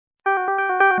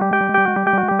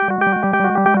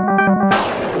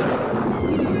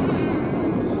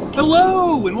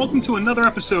and welcome to another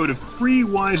episode of Three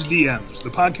Wise DMs, the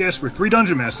podcast where three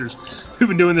dungeon masters who've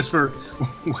been doing this for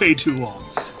way too long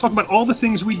talk about all the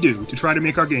things we do to try to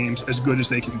make our games as good as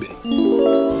they can be.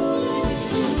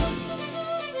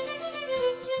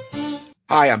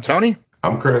 Hi, I'm Tony.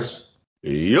 I'm Chris.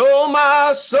 You're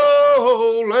my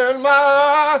soul and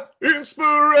my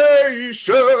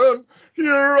inspiration.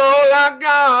 You're all I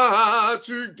got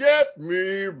to get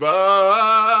me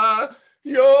by.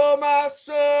 You're my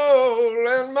soul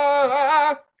and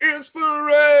my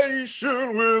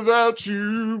inspiration. Without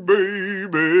you,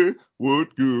 baby,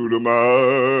 what good am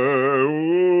I?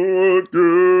 What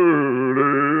good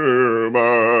am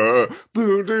I?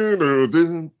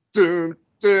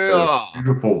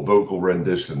 Beautiful vocal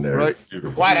rendition there. Right.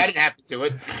 Beautiful. Glad I didn't have to do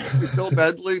it. Bill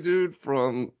Medley, dude,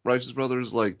 from Righteous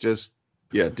Brothers,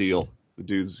 deal. The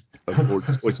dude's a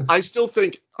gorgeous voice. I still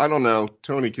think, I don't know,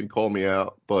 Tony can call me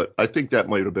out, but I think that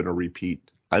might have been a repeat.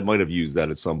 I might have used that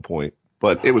at some point,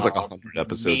 but it was like 100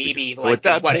 episodes. Maybe ago. So at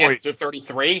that point, episode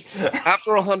 33?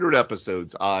 after 100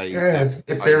 episodes, it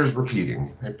bears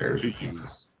repeating.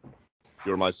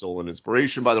 You're My Soul and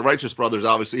Inspiration by the Righteous Brothers,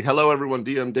 obviously. Hello, everyone.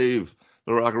 DM Dave,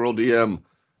 the Rock and Roll DM.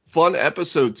 Fun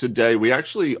episode today. We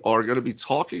actually are going to be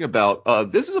talking about,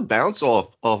 this is a bounce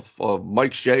off of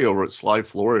Mike Shea over at Sly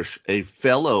Flourish, a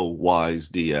fellow wise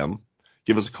DM.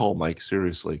 Give us a call, Mike.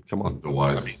 Seriously. Come on. The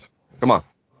wisest. Come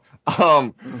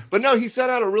on. But no, he sent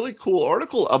out a really cool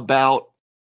article about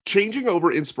changing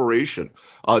over inspiration,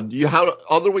 how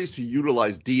other ways to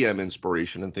utilize DM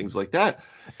inspiration and things like that.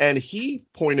 And he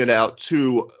pointed out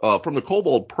to, from the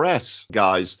Kobold Press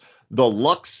guys, the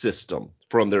Luck system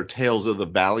from their Tales of the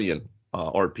Valiant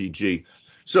RPG.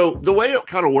 So the way it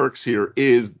kind of works here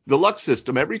is the luck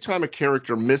system. Every time a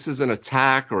character misses an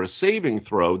attack or a saving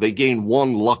throw, they gain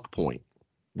 1 luck point.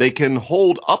 They can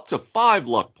hold up to 5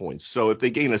 luck points. So if they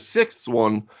gain a 6th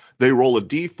one, they roll a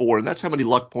d4, and that's how many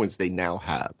luck points they now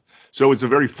have. So it's a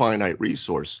very finite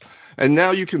resource. And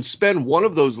now you can spend one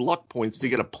of those luck points to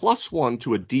get a +1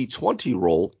 to a d20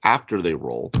 roll after they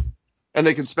roll. And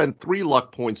they can spend 3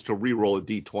 luck points to re-roll a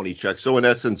d20 check. So in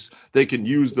essence, they can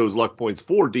use those luck points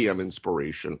for DM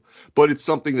inspiration. But it's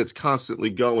something that's constantly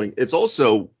going. It's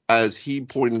also, as he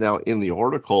pointed out in the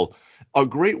article, a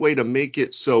great way to make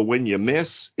it so when you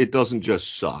miss, it doesn't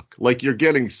just suck. Like you're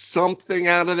getting something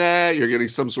out of that. You're getting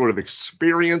some sort of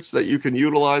experience that you can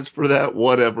utilize for that,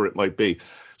 whatever it might be.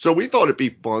 So we thought it'd be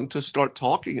fun to start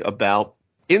talking about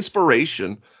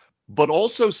inspiration, but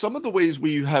also some of the ways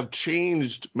we have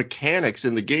changed mechanics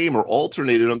in the game or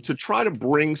alternated them to try to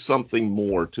bring something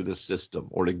more to the system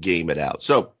or to game it out.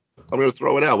 So I'm going to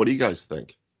throw it out. What do you guys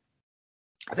think?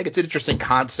 I think it's an interesting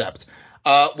concept.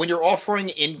 When you're offering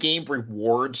in-game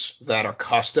rewards that are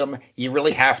custom, you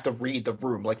really have to read the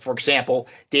room. Like, for example,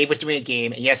 Dave was doing a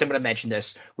game, and yes, I'm going to mention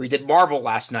this. We did Marvel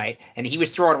last night, and he was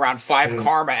throwing around 5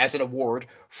 karma as an award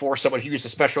for someone who used a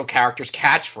special character's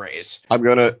catchphrase. I'm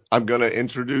gonna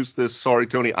introduce this. Sorry,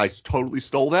 Tony, I totally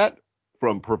stole that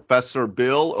from Professor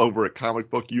Bill over at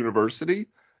Comic Book University.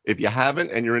 If you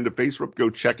haven't and you're into Facebook, go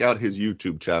check out his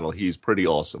YouTube channel. He's pretty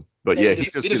awesome. But yeah, he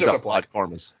just gives out 5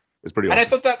 karmas. It's pretty awesome. And I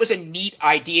thought that was a neat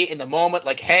idea in the moment.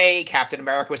 Like, hey, Captain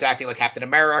America was acting like Captain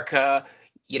America.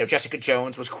 You know, Jessica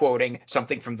Jones was quoting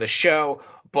something from the show.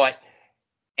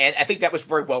 And I think that was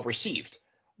very well received.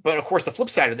 But, of course, the flip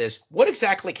side of this, what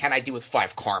exactly can I do with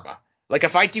 5 karma? Like,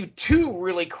 if I do 2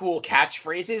 really cool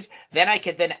catchphrases, then I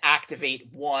can then activate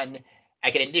 1.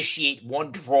 I can initiate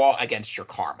 1 draw against your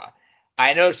karma.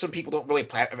 I know some people don't really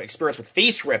have experience with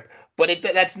face rip, but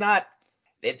that's not –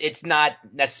 it's not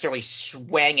necessarily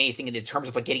swaying anything in the terms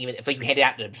of like getting it, if like you hand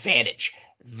out an advantage.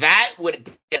 That would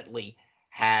definitely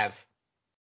have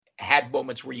had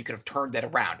moments where you could have turned that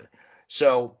around.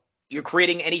 So you're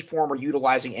creating any form or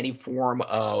utilizing any form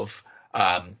of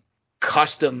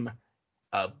custom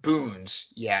boons.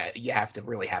 Yeah, you have to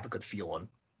really have a good feel on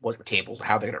what tables,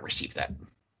 how they're going to receive that.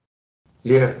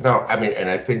 Yeah, no, I mean, and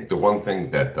I think the one thing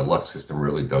that the luck system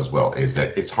really does well is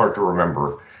that it's hard to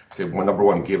remember to, number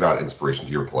one, give out inspiration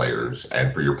to your players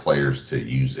and for your players to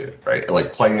use it, right?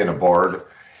 Like playing in a bard,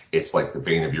 it's like the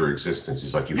bane of your existence.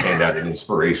 It's like you hand out an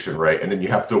inspiration, right? And then you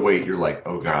have to wait. You're like,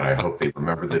 oh, God, I hope they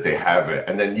remember that they have it.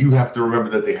 And then you have to remember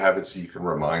that they have it so you can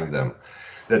remind them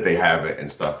that they have it and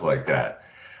stuff like that.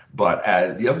 But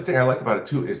the other thing I like about it,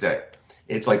 too, is that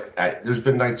it's like there's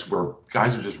been nights where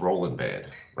guys are just rolling bad,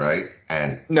 right?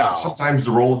 And sometimes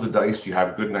the roll of the dice, you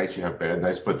have good nights, you have bad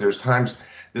nights. But there's times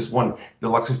the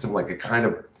luck system, like it kind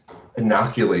of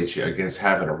inoculates you against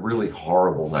having a really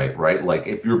horrible night, right? Like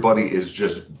if your buddy is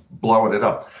just blowing it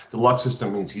up, the luck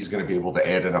system means he's going to be able to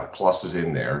add enough pluses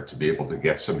in there to be able to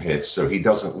get some hits so he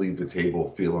doesn't leave the table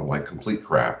feeling like complete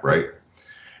crap, right?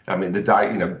 I mean, the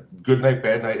die, good night,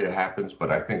 bad night, it happens,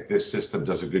 but I think this system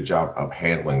does a good job of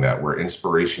handling that, where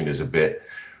inspiration is a bit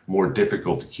more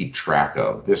difficult to keep track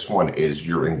of. This one is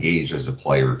you're engaged as a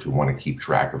player to want to keep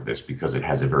track of this because it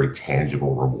has a very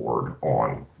tangible reward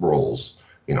on rolls,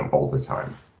 all the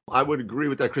time. I would agree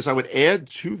with that, Chris. I would add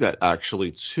to that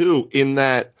actually too, in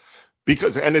that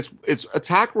because it's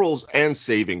attack rolls and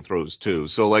saving throws too.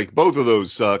 So like both of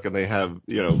those suck and they have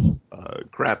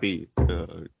crappy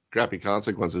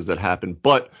consequences that happen.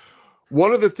 But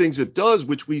one of the things it does,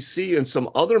 which we see in some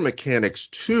other mechanics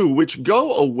too, which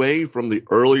go away from the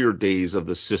earlier days of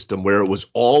the system where it was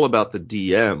all about the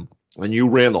DM and you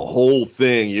ran the whole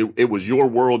thing. It was your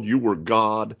world, you were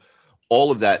God,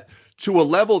 all of that, to a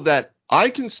level that I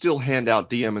can still hand out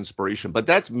DM inspiration, but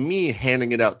that's me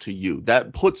handing it out to you.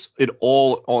 That puts it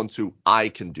all onto I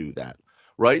can do that,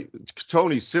 right?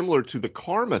 Tony, similar to the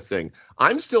karma thing,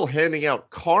 I'm still handing out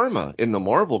karma in the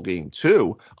Marvel game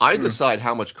too. I decide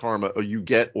how much karma you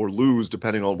get or lose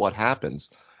depending on what happens.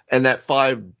 And that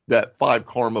five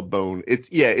karma bone,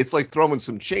 it's like throwing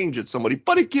some change at somebody,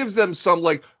 but it gives them some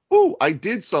like, ooh, I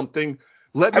did something.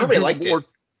 Let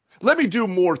me do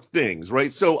more things,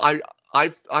 right? So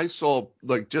I saw,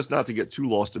 like, just not to get too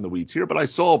lost in the weeds here, but I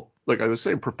saw, like I was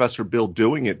saying, Professor Bill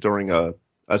doing it during a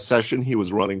session he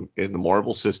was running in the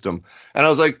Marvel system. And I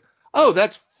was like, oh,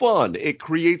 that's fun. It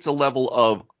creates a level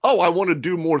of, I want to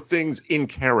do more things in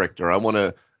character. I want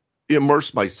to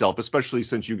immerse myself, especially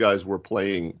since you guys were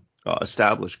playing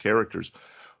established characters.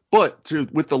 But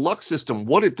with the luck system,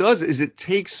 what it does is it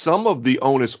takes some of the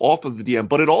onus off of the DM,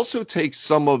 but it also takes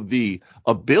some of the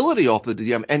ability off of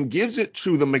the DM and gives it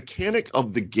to the mechanic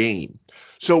of the game.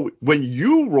 So when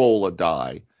you roll a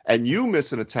die and you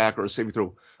miss an attack or a saving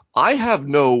throw, I have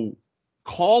no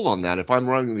call on that if I'm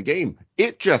running the game.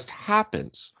 It just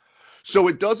happens. So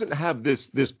it doesn't have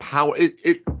this power.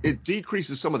 It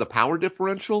decreases some of the power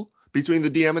differential between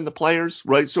the DM and the players,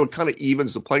 right? So it kind of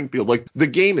evens the playing field. Like the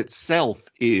game itself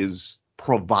is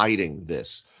providing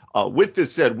this. With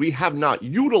this said, we have not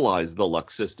utilized the luck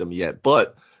system yet,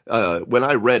 but when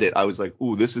I read it, I was like,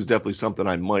 ooh, this is definitely something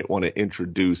I might want to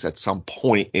introduce at some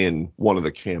point in one of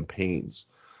the campaigns.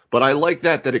 But I like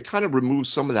that it kind of removes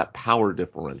some of that power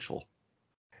differential.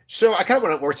 So I kind of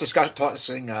want to, we're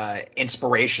discussing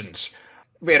inspirations.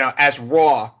 As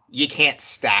raw, you can't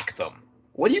stack them.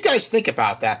 What do you guys think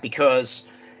about that? Because,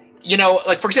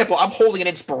 like, for example, I'm holding an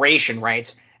inspiration,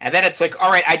 right? And then it's like,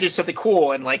 all right, I did something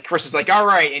cool. And, like, Chris is like, all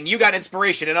right, and you got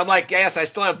inspiration. And I'm like, yes, I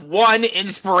still have one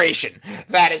inspiration.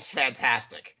 That is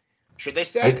fantastic. Should they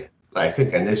stack? I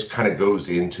think, and this kind of goes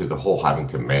into the whole having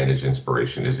to manage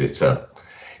inspiration, is it's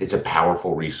a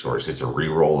powerful resource. It's a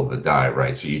reroll of the die,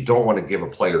 right? So you don't want to give a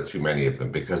player too many of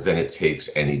them because then it takes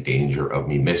any danger of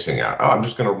me missing out. I'm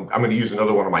going to use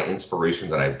another one of my inspirations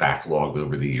that I've backlogged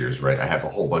over the years, right? I have a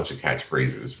whole bunch of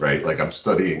catchphrases, right? Like I'm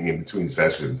studying in between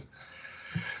sessions.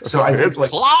 So I think it's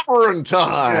clobbering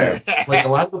time. Yeah, like a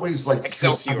lot of the ways, like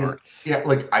Excelsior.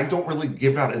 I don't really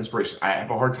give out inspiration. I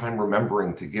have a hard time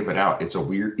remembering to give it out. It's a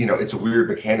weird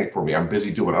mechanic for me. I'm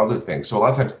busy doing other things. So a lot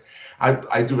of times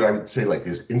I do what I would say like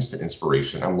is instant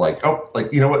inspiration. I'm like,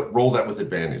 you know what? Roll that with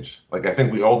advantage. Like I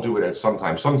think we all do it at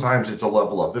sometimes. Sometimes it's a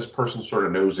level of this person sort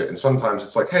of knows it, and sometimes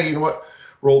it's like, hey, you know what?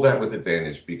 Roll that with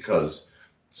advantage because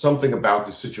something about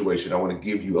the situation, I want to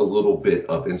give you a little bit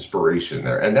of inspiration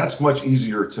there. And that's much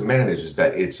easier to manage, is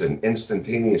that it's an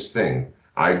instantaneous thing.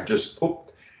 I just,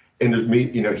 and there's me,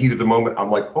 heat of the moment,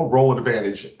 I'm like, roll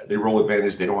advantage. They roll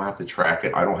advantage. They don't have to track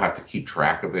it. I don't have to keep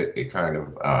track of it. It kind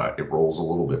of, it rolls a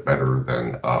little bit better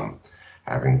than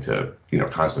having to,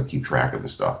 constantly keep track of the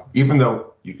stuff. Even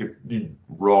though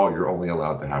you're only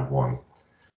allowed to have one.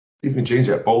 You can change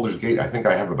that. Baldur's Gate, I think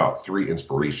I have about 3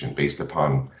 inspiration based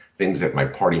upon things that my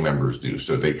party members do.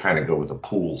 So they kind of go with a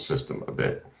pool system a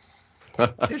bit.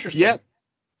 Interesting. Yeah,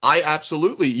 I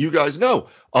absolutely. You guys know.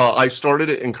 I started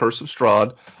it in Curse of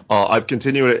Strahd. I've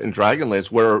continued it in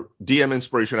Dragonlance, where DM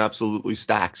inspiration absolutely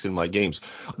stacks in my games.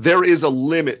 There is a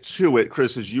limit to it,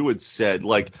 Chris, as you had said.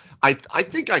 Like, I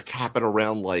think I cap it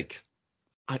around like,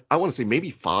 I want to say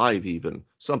maybe 5 even,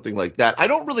 something like that. I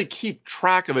don't really keep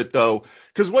track of it, though,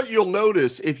 because what you'll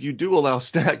notice if you do allow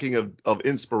stacking of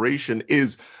inspiration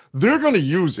is they're going to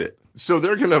use it. So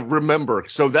they're going to remember.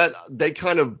 So that they're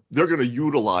going to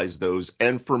utilize those.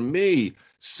 And for me,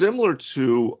 similar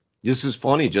to, this is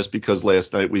funny just because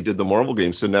last night we did the Marvel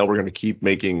game. So now we're going to keep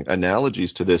making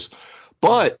analogies to this.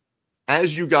 But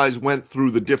as you guys went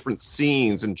through the different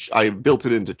scenes, and I built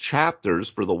it into chapters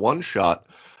for the one shot,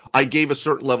 I gave a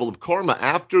certain level of karma.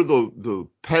 After the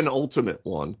penultimate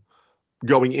one,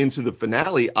 going into the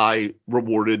finale, I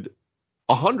rewarded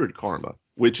 100 karma.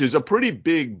 which is a pretty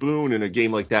big boon in a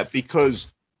game like that because.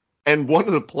 And one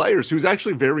of the players who's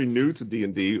actually very new to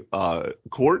D&D,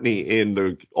 Courtney, in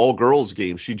the all-girls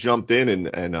game, she jumped in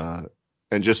and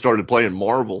just started playing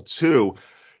Marvel too.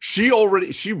 She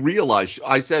realized,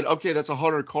 I said, okay, that's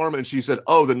 100 karma, and she said,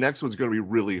 oh, the next one's going to be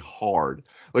really hard.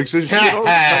 Like, so she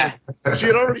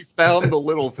had already found the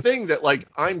little thing that, like,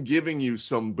 I'm giving you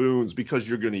some boons because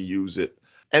you're going to use it.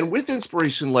 And with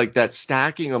inspiration like that,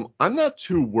 stacking them, I'm not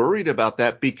too worried about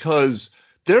that because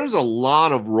there's a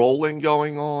lot of rolling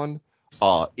going on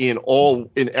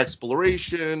in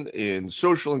exploration, in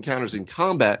social encounters, in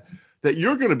combat, that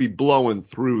you're going to be blowing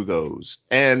through those.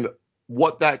 And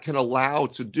what that can allow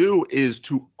to do is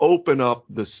to open up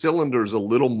the cylinders a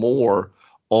little more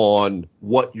on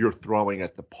what you're throwing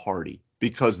at the party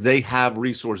because they have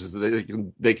resources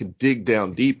that they can dig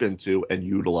down deep into and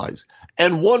utilize.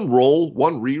 And one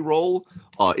re-roll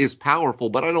is powerful,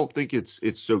 but I don't think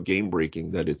it's so game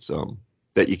breaking that it's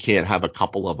that you can't have a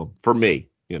couple of them. For me,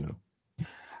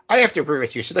 I have to agree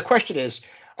with you. So the question is,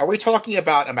 are we talking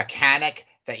about a mechanic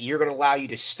that you're going to allow you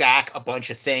to stack a bunch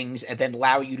of things and then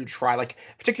allow you to try, like,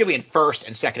 particularly in first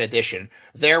and second edition,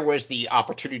 there was the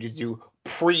opportunity to do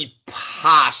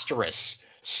preposterous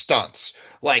stunts.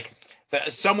 Like,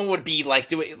 someone would be like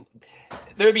there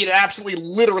would be an absolutely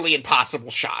literally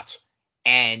impossible shot.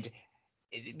 And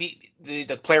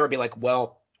the player would be like,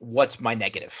 well, what's my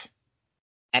negative?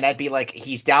 And I'd be like,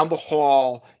 he's down the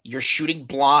hall. You're shooting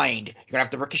blind. You're going to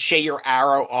have to ricochet your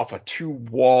arrow off of 2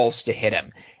 walls to hit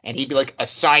him. And he'd be like,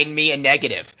 assign me a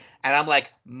negative. And I'm like,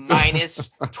 minus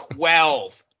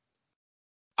 12.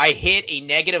 I hit a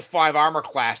 -5 armor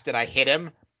class. Did I hit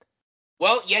him?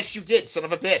 Well, yes, you did, son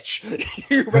of a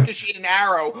bitch. You ricocheted an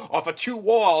arrow off of 2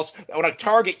 walls on a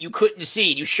target you couldn't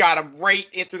see. You shot him right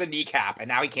into the kneecap, and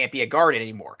now he can't be a guard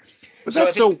anymore. But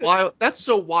that's so wild. That's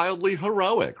so wildly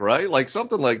heroic, right? Like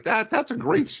something like that. That's a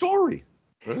great story.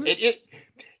 Right?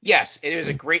 Yes, it is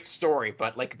a great story,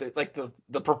 but like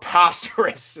the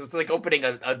preposterous. It's like opening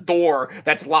a door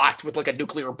that's locked with like a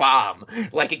nuclear bomb.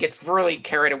 Like it gets really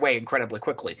carried away incredibly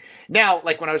quickly. Now,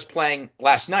 like when I was playing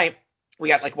last night, we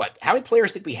got like what? How many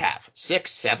players did we have? 6,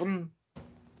 7,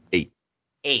 8.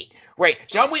 8. Right.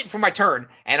 So I'm waiting for my turn,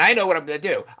 and I know what I'm gonna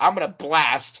do. I'm gonna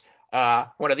blast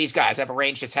one of these guys. I have a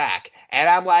ranged attack, and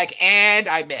I'm like, and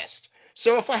I missed.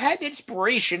 So if I had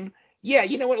inspiration, yeah,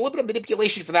 you know what, a little bit of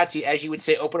manipulation for that to, as you would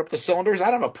say, open up the cylinders. I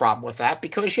don't have a problem with that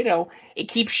because it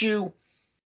keeps you,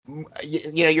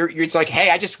 you're it's like, hey,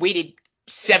 I just waited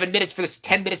 7 minutes for this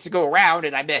 10 minutes to go around,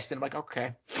 and I missed, and I'm like,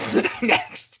 okay,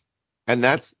 next. And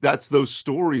that's those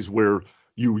stories where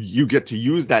you get to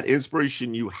use that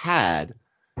inspiration you had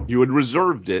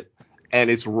reserved it. And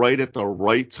it's right at the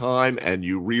right time, and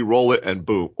you re-roll it, and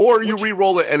boom. Or you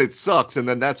re-roll it, and it sucks, and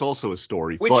then that's also a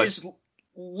story. Which is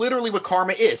literally what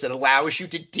karma is. It allows you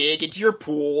to dig into your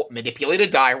pool, manipulate a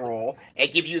die roll, and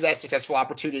give you that successful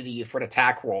opportunity for an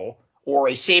attack roll or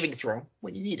a saving throw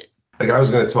when you need it. Like I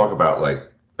was going to talk about like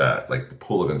the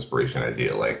pool of inspiration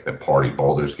idea, like the party.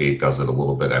 Baldur's Gate does it a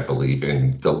little bit, I believe.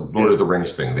 In the Lord of the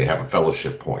Rings thing, they have a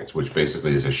fellowship points, which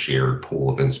basically is a shared pool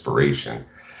of inspiration.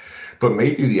 But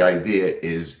maybe the idea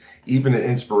is even in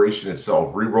inspiration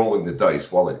itself, re-rolling the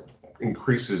dice, while it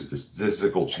increases the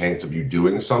statistical chance of you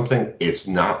doing something, it's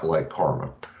not like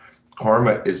karma.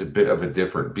 Karma is a bit of a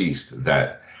different beast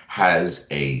that has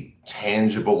a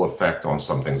tangible effect on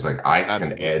some things. Like I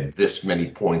can add this many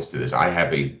points to this. I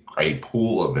have a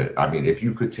pool of it. I mean, if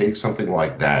you could take something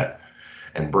like that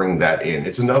and bring that in,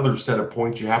 it's another set of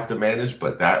points you have to manage,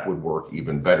 but that would work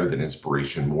even better than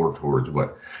inspiration, more towards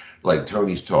what like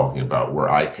Tony's talking about, where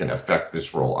I can affect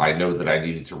this roll. I know that I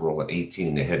needed to roll an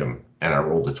 18 to hit him, and I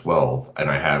rolled a 12, and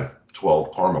I have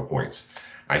 12 karma points.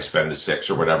 I spend a 6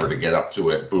 or whatever to get up to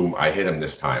it. Boom, I hit him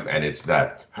this time. And it's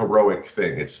that heroic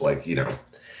thing. It's like,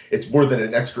 it's more than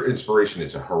an extra inspiration.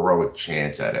 It's a heroic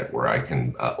chance at it where I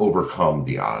can overcome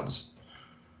the odds.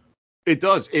 It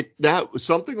does.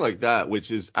 Something like that,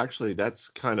 which is actually, that's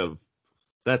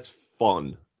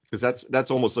fun. Because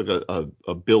that's almost like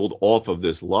a build off of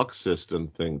this luck system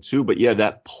thing too. But yeah,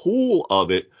 that pool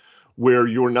of it where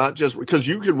you're not just, because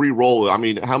you can re-roll. I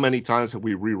mean, how many times have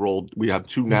we re-rolled? We have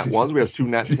 2 nat 1s, we have 2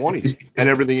 nat 20s, and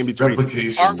everything in between.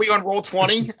 Aren't we on roll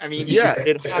 20? I mean, yeah,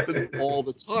 it happens all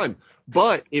the time.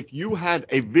 But if you had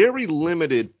a very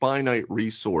limited finite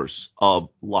resource of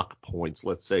luck points,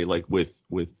 let's say like with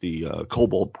the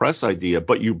Kobold Press idea,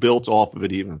 but you built off of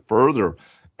it even further,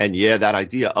 and yeah, that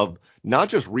idea of not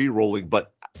just re-rolling,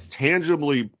 but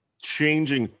tangibly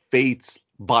changing fates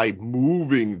by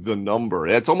moving the number.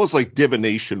 It's almost like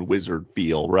divination wizard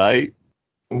feel, right?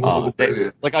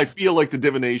 Like I feel like the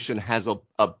divination has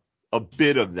a a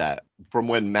bit of that from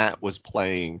when Matt was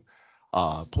playing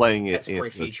it That's a in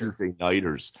great the feature. Tuesday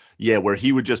Nighters. Yeah, where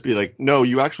he would just be like, no,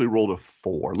 you actually rolled a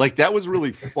 4. Like, that was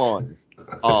really fun,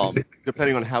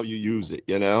 depending on how you use it,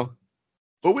 you know?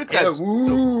 But with that,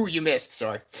 Ooh, you missed.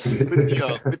 Sorry.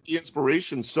 with the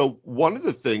inspiration, so one of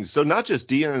the things, so not just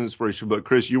DM inspiration, but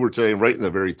Chris, you were saying right in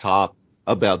the very top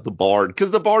about the Bard,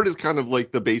 because the Bard is kind of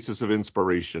like the basis of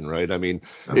inspiration, right? I mean,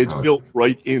 it's built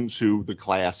right into the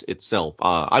class itself.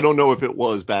 I don't know if it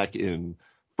was back in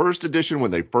first edition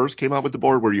when they first came out with the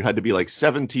Bard, where you had to be like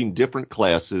 17 different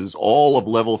classes, all of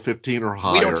level 15 or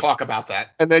higher. We don't talk about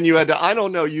that. And then you had to, I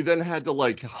don't know, you then had to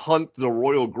like hunt the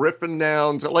Royal Griffin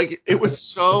down. Like, it was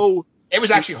so. It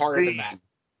was actually harder than that.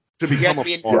 To become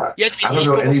a bard. You have to be I don't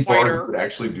know any bard fighter. who would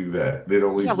actually do that. They'd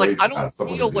only I don't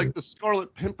feel like the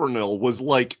Scarlet Pimpernel was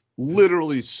like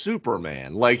literally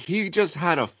Superman. Like, he just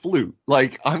had a flute.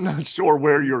 Like, I'm not sure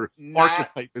where your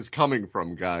archetype is coming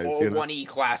from, guys. All you know? 1E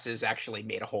classes actually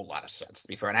made a whole lot of sense, to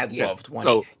be fair, and I loved 1E.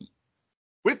 So,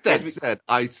 with that said,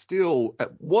 I still,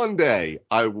 one day,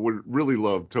 I would really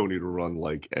love Tony to run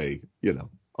like a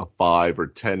 5 or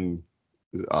 10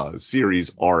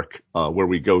 series arc where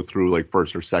we go through like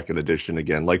first or second edition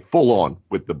again, like full on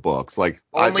with the books. Like,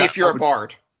 only if you're a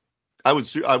bard. I would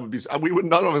be.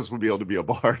 None of us would be able to be a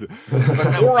bard.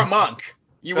 Or a monk.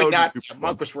 You would not. A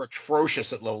monk was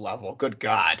atrocious at low level. Good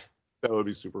God. That would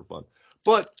be super fun.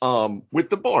 But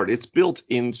with the bard, it's built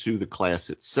into the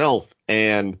class itself,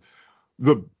 and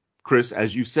Chris,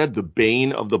 as you said, the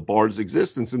bane of the bard's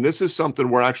existence, and this is something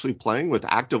we're actually playing with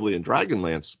actively in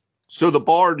Dragonlance. So the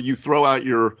bard, you throw out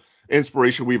your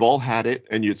inspiration. We've all had it,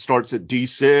 and it starts at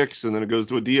D6, and then it goes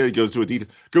to a D8, it goes to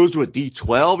a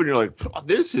D12, and you're like,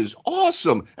 this is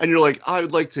awesome. And you're like, I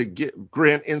would like to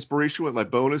grant inspiration with my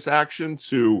bonus action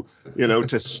to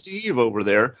Steve over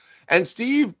there. And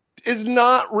Steve is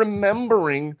not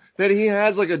remembering that he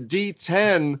has like a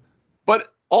D10,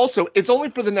 but also it's only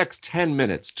for the next 10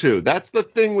 minutes too. That's the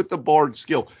thing with the bard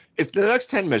skill. It's the next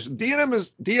 10 minutes.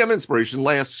 DM inspiration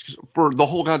lasts for the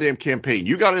whole goddamn campaign.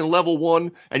 You got in level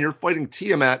 1 and you're fighting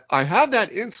Tiamat. I have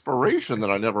that inspiration that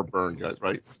I never burned, guys,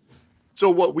 right? So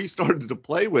what we started to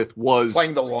play with was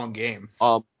playing the long game,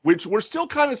 which we're still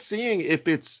kind of seeing if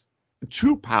it's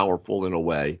too powerful in a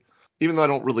way, even though I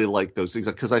don't really like those things,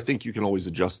 because I think you can always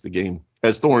adjust the game.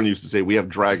 As Thorin used to say, we have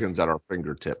dragons at our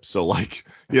fingertips. So, like,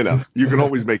 you can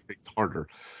always make things harder.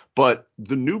 But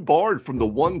the new bard from the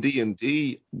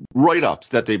 1D&D write-ups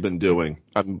that they've been doing,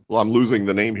 I'm losing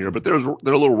the name here, but there are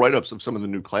little write-ups of some of the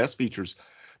new class features.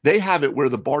 They have it where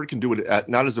the bard can do it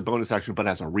not as a bonus action, but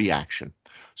as a reaction.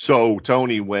 So,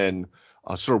 Tony, when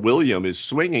Sir William is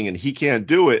swinging and he can't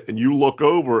do it, and you look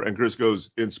over and Chris goes,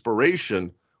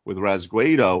 inspiration with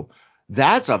Rasguedo,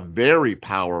 that's a very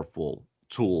powerful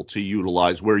tool to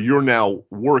utilize, where you're now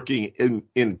working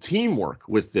in teamwork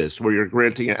with this, where you're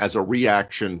granting it as a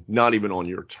reaction, not even on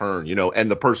your turn,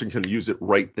 and the person can use it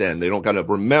right then. They don't got to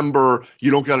remember.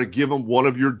 You don't got to give them one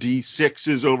of your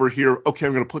D6s over here. Okay,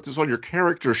 I'm going to put this on your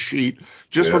character sheet.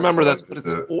 Just remember that's what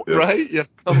it's for, right?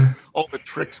 All the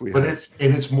tricks we have. But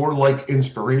it's more like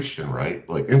inspiration, right?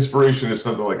 Like, inspiration is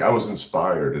something like I was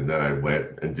inspired and then I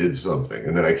went and did something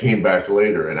and then I came back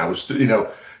later and I was,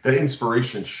 that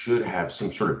inspiration should have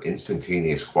some sort of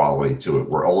instantaneous quality to it,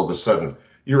 where all of a sudden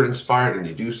you're inspired and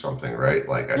you do something, right?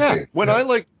 Like, I think when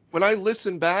I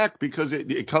listen back, because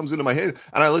it comes into my head,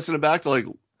 and I listen back to like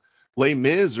Les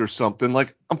Mis or something,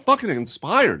 like, I'm fucking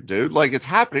inspired, dude. Like, it's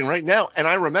happening right now, and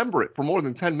I remember it for more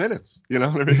than 10 minutes. You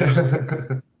know what I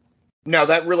mean? No,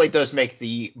 that really does make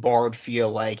the bard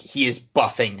feel like he is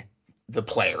buffing the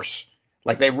players.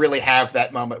 Like, they really have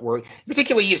that moment where,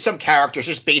 particularly some characters,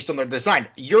 just based on their design,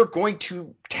 you're going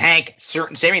to tank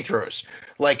certain saving throws.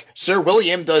 Like, Sir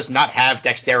William does not have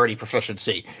dexterity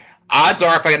proficiency. Odds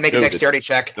are, if I can make a dexterity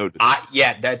check,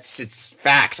 it's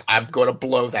facts. I'm going to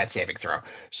blow that saving throw.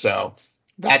 So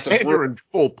that's and you're in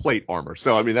full plate armor,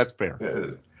 so I mean that's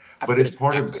fair. But it's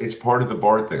part of the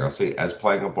bard thing. I'll say, as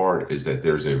playing a bard, is that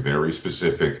there's a very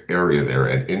specific area there,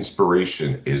 and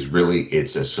inspiration is really,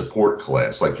 it's a support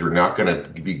class. Like, you're not going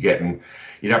to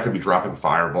be dropping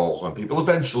fireballs on people.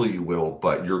 Eventually you will,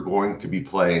 but you're going to be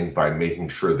playing by making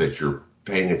sure that you're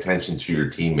paying attention to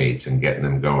your teammates and getting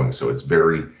them going. So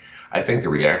I think the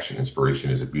reaction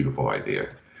inspiration is a beautiful idea.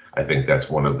 I think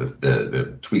that's one of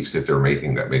the tweaks that they're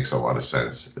making that makes a lot of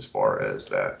sense as far as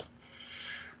that.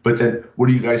 But then, what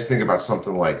do you guys think about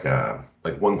something like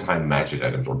one-time magic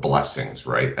items or blessings,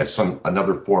 right? As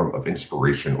another form of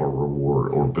inspiration or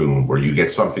reward or boon, where you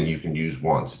get something you can use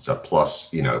once. It's a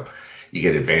plus, you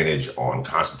get advantage on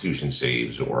Constitution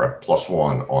saves, or a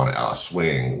 +1 on a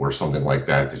swing, or something like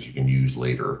that you can use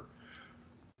later.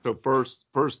 So first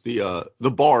the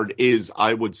Bard is,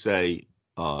 I would say,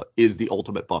 is the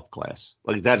ultimate buff class.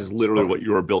 Like that is literally what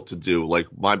you are built to do. Like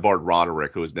my Bard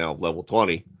Roderick, who is now level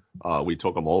 20, we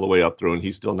took him all the way up through, and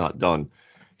he's still not done.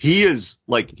 He is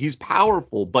like he's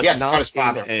powerful, but Yes, not his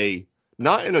father.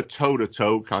 not in a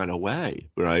toe-to-toe kind of way,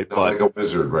 right? Not like a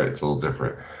wizard, right? It's a little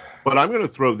different. But I'm going to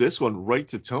throw this one right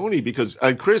to Tony because,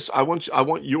 and Chris, I want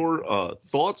your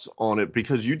thoughts on it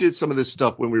because you did some of this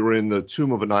stuff when we were in the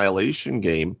Tomb of Annihilation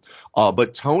game.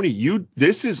 But Tony,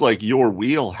 this is like your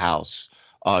wheelhouse.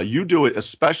 You do it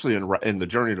especially in the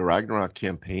Journey to Ragnarok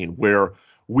campaign where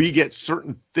we get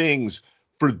certain things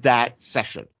for that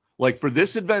session. Like for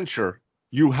this adventure,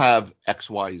 you have X,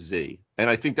 Y, Z. And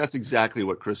I think that's exactly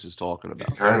what Chris is talking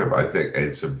about. Kind of. I think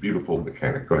it's a beautiful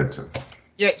mechanic. Go ahead, Tim.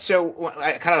 Yeah, so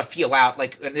I kind of feel out,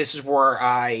 like, and this is where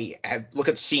I look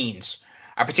at scenes.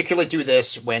 I particularly do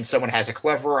this when someone has a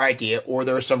clever idea or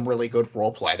there's some really good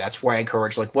role play. That's why I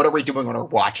encourage, like, what are we doing on our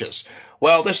watches?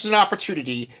 Well, this is an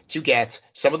opportunity to get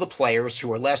some of the players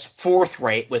who are less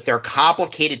forthright with their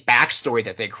complicated backstory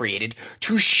that they created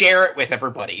to share it with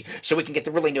everybody so we can get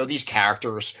to really know these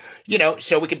characters,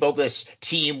 so we can build this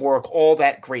teamwork, all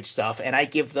that great stuff. And I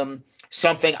give them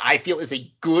something I feel is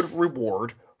a good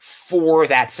reward for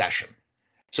that session.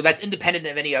 So that's independent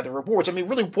of any other rewards. I mean,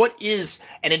 really, what is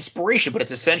an inspiration? But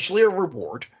it's essentially a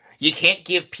reward. You can't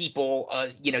give people,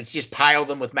 just pile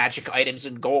them with magic items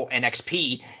and gold and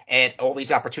XP and all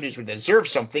these opportunities where they deserve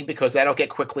something because that'll get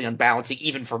quickly unbalancing,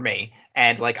 even for me.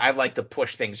 And like, I like to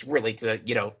push things really to,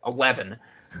 11.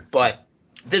 But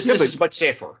this is much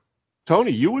safer.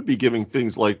 Tony, you would be giving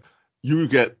things like you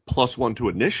get +1 to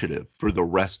initiative for the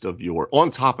rest of on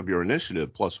top of your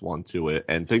initiative, +1 to it,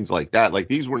 and things like that. Like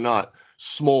these were not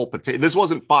small potatoes. This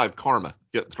wasn't 5 karma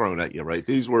get thrown at you, right?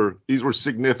 These were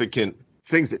significant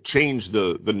things that changed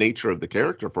the nature of the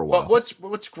character for a while. Well,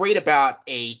 what's great about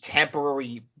a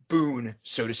temporary boon,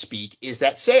 so to speak, is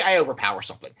that say I overpower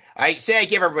something. I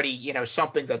give everybody,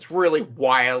 something that's really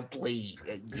wildly,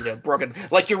 broken,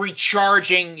 like you're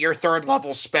recharging your 3rd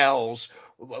level spells,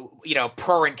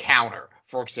 per encounter,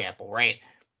 for example, right?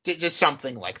 Just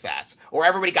something like that. Or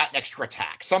everybody got an extra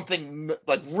attack. Something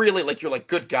like really like you're like,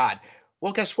 good God.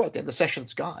 Well, guess what? Then the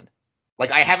session's gone.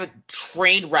 Like I haven't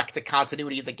train wrecked the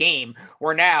continuity of the game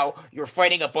where now you're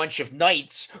fighting a bunch of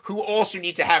knights who also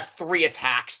need to have 3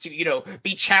 attacks to,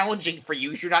 be challenging for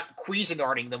you. You're not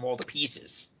Cuisinarting them all to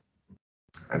pieces.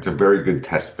 It's a very good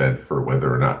test bed for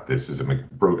whether or not this is a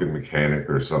broken mechanic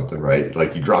or something, right?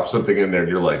 Like you drop something in there and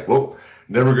you're like, whoa,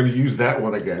 never going to use that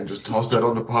one again. Just toss that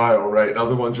on the pile, right? And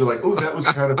other ones you're like, oh, that was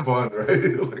kind of fun,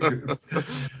 right?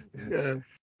 Yeah.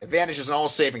 Advantages in all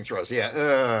saving throws,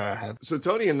 yeah. So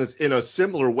Tony, in a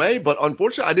similar way, but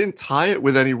unfortunately, I didn't tie it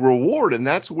with any reward, and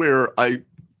that's where I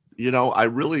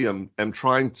really am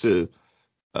trying to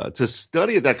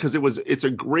study that because it's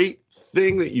a great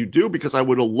thing that you do because I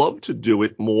would have loved to do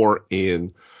it more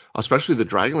in, especially the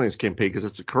Dragonlance campaign because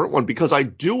it's a current one because I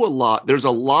do a lot. There's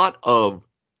a lot of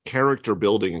character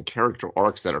building and character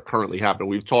arcs that are currently happening.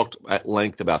 We've talked at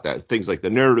length about that. Things like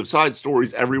the narrative side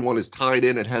stories, everyone is tied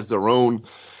in and has their own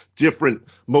different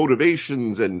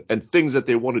motivations and things that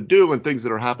they want to do and things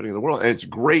that are happening in the world. And it's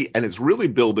great. And it's really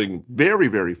building very,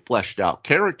 very fleshed out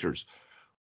characters.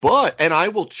 And I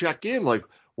will check in like,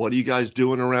 what are you guys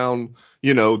doing around,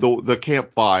 the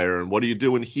campfire and what are you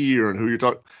doing here and who you're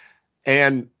talking.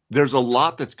 And there's a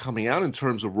lot that's coming out in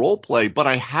terms of role play, but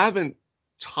I haven't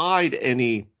tied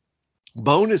any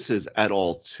bonuses at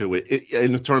all to it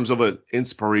in terms of an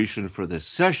inspiration for this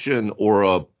session or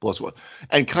a +1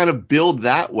 and kind of build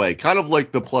that way, kind of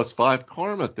like the +5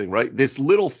 karma thing, right? This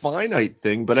little finite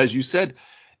thing. But as you said,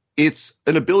 it's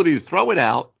an ability to throw it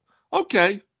out.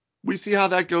 Okay, we see how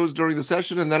that goes during the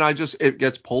session. And then it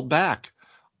gets pulled back.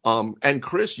 And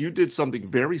Chris, you did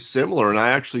something very similar. And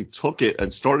I actually took it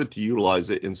and started to utilize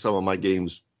it in some of my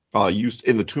games. Used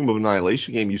in the Tomb of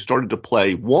Annihilation game, you started to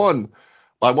play one.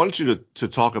 I wanted you to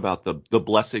talk about the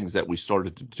blessings that we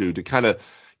started to do to kind of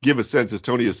give a sense, as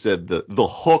Tony has said, the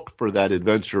hook for that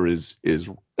adventure is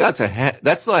that's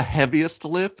the heaviest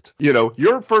lift.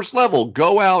 Your first level,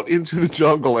 go out into the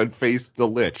jungle and face the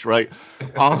Lich, right?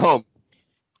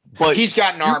 But he's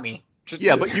got an army.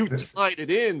 Yeah, but you tied it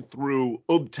in through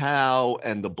Ubtao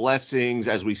and the blessings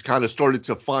as we kind of started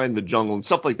to find the jungle and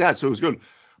stuff like that. So it was good.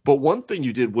 But one thing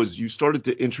you did was you started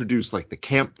to introduce like the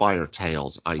campfire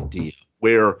tales idea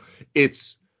where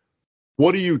it's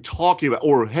what are you talking about?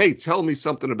 Or, hey, tell me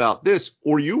something about this.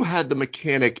 Or you had the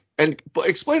mechanic and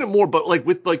explain it more, but like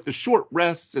with like the short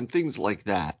rests and things like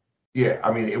that. Yeah,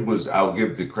 I mean, it was. I'll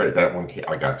give the credit that one.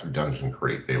 I got through Dungeon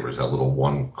Crate. There was a little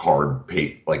one card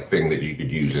like thing that you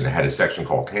could use, and it had a section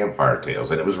called Campfire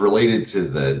Tales, and it was related to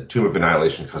the Tomb of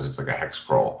Annihilation because it's like a hex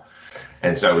crawl.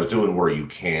 And so I was doing where you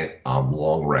can't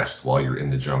long rest while you're in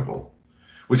the jungle,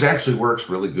 which actually works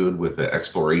really good with the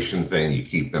exploration thing. You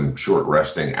keep them short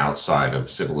resting outside of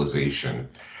civilization.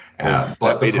 But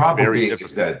That the made it problem very being is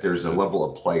difficult. that there's a level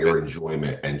of player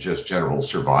enjoyment and just general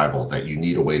survival that you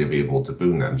need a way to be able to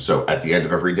boon them. So at the end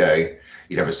of every day,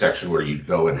 you'd have a section where you'd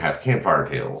go and have campfire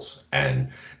tales, and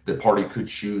the party could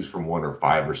choose from one or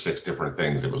five or six different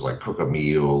things. It was like cook a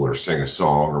meal or sing a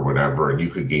song or whatever, and you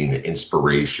could gain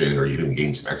inspiration or you can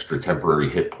gain some extra temporary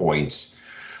hit points,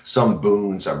 some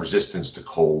boons, a resistance to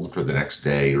cold for the next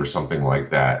day or something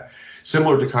like that.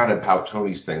 Similar to kind of how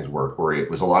Tony's things work, where it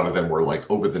was a lot of them were like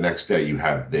over the next day you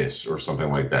have this or something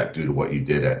like that due to what you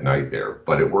did at night there.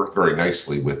 But it worked very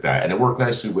nicely with that. And it worked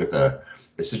nicely with a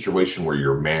situation where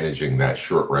you're managing that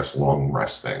short rest, long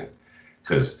rest thing.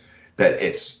 Because that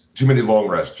it's too many long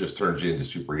rests just turns you into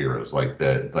superheroes.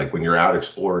 Like when you're out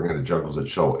exploring in the jungles at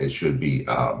Chult, it should be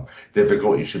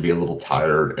difficult. You should be a little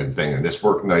tired and thing. And this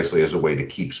worked nicely as a way to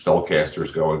keep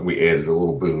spellcasters going. We added a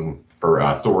little boon for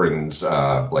Thorin's,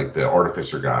 like the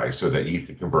artificer guy, so that you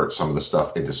could convert some of the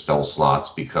stuff into spell slots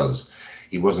because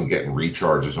he wasn't getting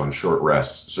recharges on short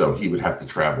rests. So he would have to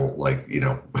travel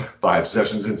 5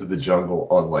 sessions into the jungle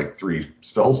on like 3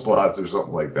 spell slots or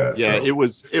something like that. Yeah, So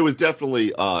it was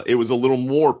definitely it was a little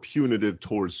more punitive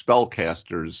towards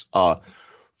spellcasters.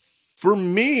 For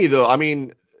me though, I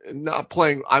mean, not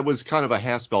playing, I was kind of a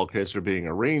half spellcaster being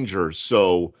a ranger,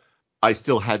 so I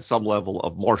still had some level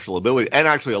of martial ability, and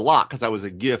actually a lot because I was a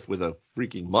gift with a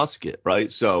freaking musket,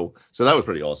 right? So that was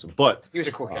pretty awesome. But He was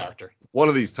a cool character. one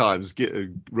of these times,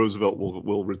 Roosevelt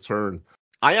will return.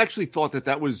 I actually thought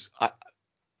that was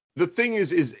the thing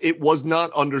is it was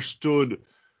not understood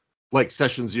like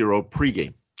Session Zero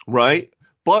pregame, right?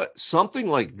 But something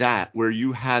like that, where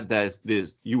you had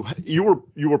you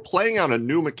were playing out a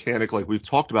new mechanic, like we've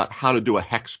talked about how to do a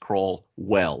hex crawl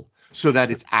well, so that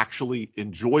it's actually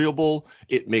enjoyable.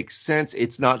 It makes sense.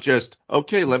 It's not just,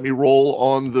 okay, let me roll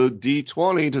on the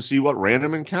D20 to see what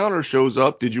random encounter shows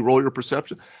up. Did you roll your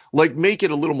perception? Like, make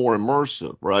it a little more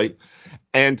immersive, right?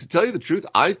 And to tell you the truth,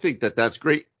 I think that's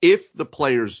great if the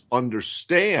players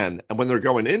understand and when they're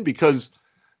going in, because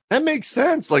that makes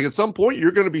sense. Like at some point,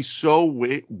 you're going to be so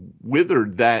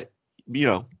withered that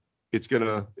it's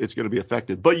gonna be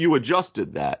affected. But you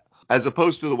adjusted that, as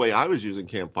opposed to the way I was using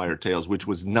Campfire Tales, which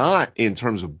was not in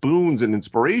terms of boons and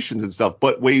inspirations and stuff,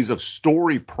 but ways of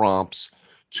story prompts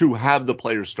to have the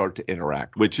players start to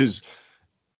interact, which is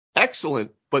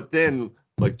excellent. But then,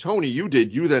 like Tony, you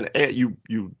then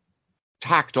you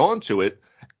tacked onto it,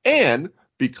 and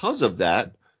because of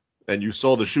that. And you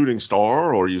saw the shooting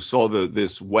star, or you saw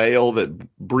this whale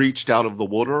that breached out of the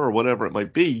water, or whatever it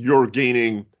might be, you're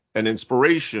gaining an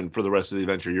inspiration for the rest of the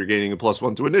adventure. You're gaining a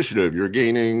 +1 to initiative. You're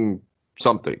gaining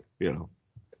something,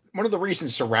 One of the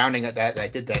reasons surrounding that I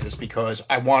did that is because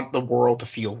I want the world to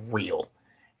feel real.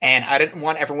 And I didn't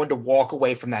want everyone to walk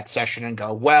away from that session and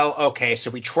go, well, okay, so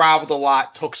we traveled a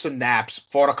lot, took some naps,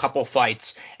 fought a couple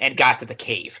fights, and got to the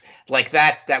cave. Like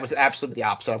that was absolutely the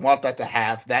opposite. I want that to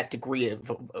have that degree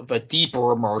of a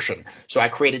deeper immersion. So I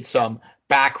created some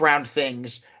background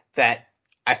things that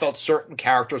I felt certain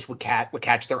characters would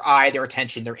catch their eye, their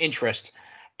attention, their interest,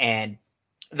 and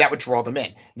that would draw them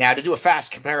in. Now, to do a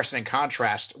fast comparison and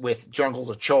contrast with Jungles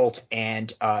of Chult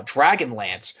and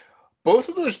Dragonlance, both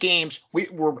of those games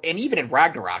and even in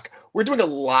Ragnarok, we're doing a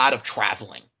lot of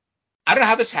traveling. I don't know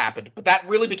how this happened, but that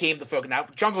really became the focus. Now,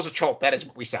 Jungles of Chult, that is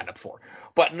what we signed up for.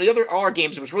 But in the other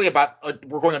games, it was really about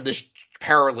we're going on this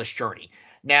perilous journey.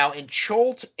 Now, in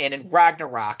Chult and in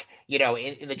Ragnarok,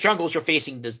 in the jungles, you're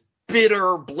facing this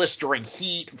bitter, blistering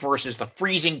heat versus the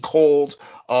freezing cold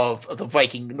of the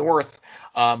Viking North,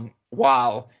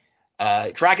 while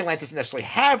Dragonlance doesn't necessarily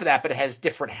have that, but it has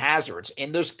different hazards.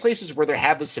 In those places where they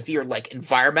have the severe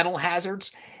environmental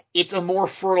hazards, it's a more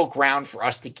fertile ground for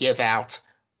us to give out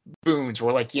boons.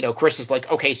 Where Chris is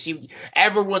like, okay, see,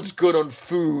 everyone's good on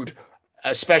food,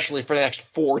 especially for the next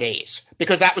 4 days,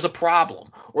 because that was a problem.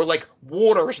 Or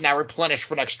water is now replenished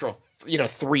for an extra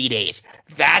 3 days.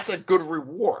 That's a good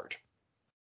reward.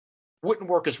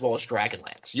 Wouldn't work as well as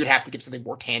Dragonlance. You'd have to give something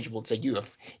more tangible and say you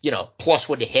have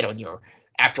 +1 to hit on your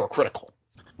after a critical.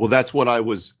 Well, that's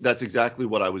exactly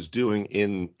what I was doing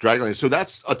in Dragonlance. So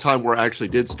that's a time where I actually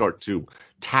did start to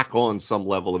tack on some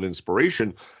level of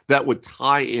inspiration that would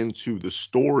tie into the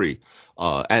story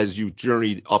as you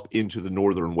journeyed up into the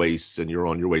northern wastes and you're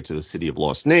on your way to the City of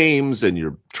Lost Names and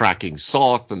you're tracking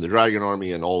Soth and the Dragon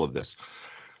Army and all of this.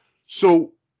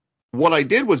 So what I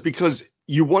did was, because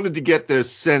you wanted to get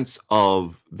this sense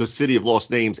of the City of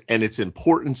Lost Names and its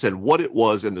importance and what it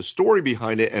was and the story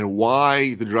behind it and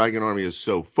why the Dragon Army is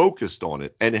so focused on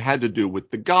it. And it had to do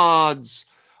with the gods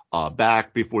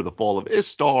back before the fall of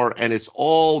Istar, and it's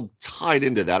all tied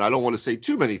into that. I don't want to say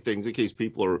too many things in case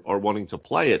people are wanting to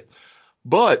play it.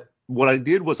 But what I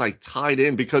did was I tied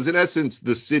in, because in essence,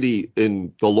 the city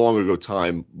in the long ago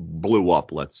time blew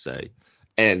up, let's say,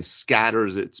 and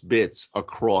scatters its bits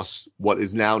across what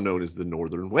is now known as the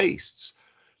Northern Wastes.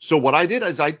 So what I did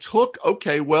is I took,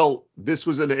 okay, well, this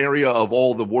was an area of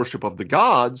all the worship of the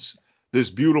gods, this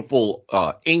beautiful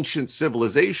ancient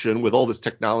civilization with all this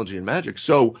technology and magic.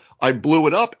 So I blew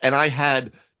it up, and I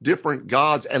had different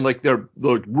gods and like the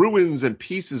ruins and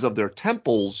pieces of their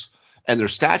temples and their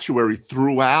statuary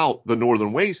throughout the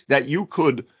Northern Waste that you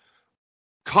could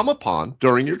come upon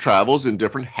during your travels in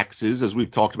different hexes, as we've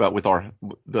talked about with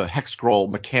the hex scroll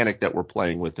mechanic that we're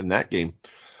playing with in that game.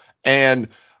 And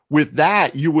with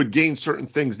that, you would gain certain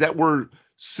things that were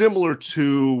similar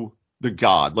to the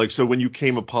god. Like, so when you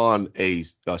came upon a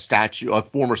statue, a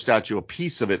former statue, a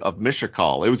piece of it of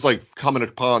Mishakal, it was like coming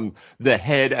upon the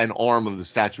head and arm of the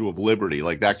Statue of Liberty,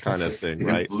 like that kind of thing,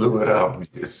 right? Blew it up.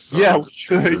 Yeah.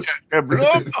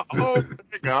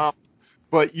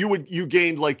 But you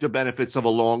gained like the benefits of a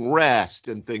long rest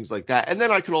and things like that. And then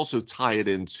I could also tie it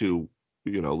into,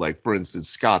 like for instance,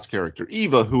 Scott's character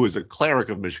Eva, who is a cleric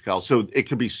of Mishakal. So it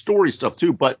could be story stuff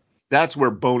too, but that's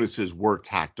where bonuses were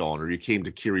tacked on. Or you came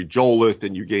to Kiri Jolith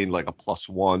and you gained like a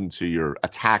 +1 to your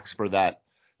attacks for that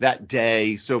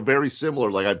day. So very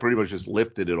similar. Like I pretty much just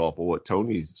lifted it off of what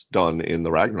Tony's done in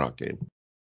the Ragnarok game.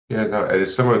 Yeah, no,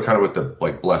 it's similar kind of with the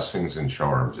like blessings and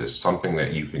charms. It's something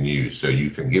that you can use, so you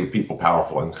can give people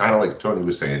powerful, and kind of like Tony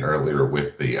was saying earlier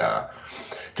with the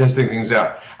testing things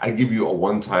out. I give you a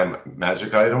one-time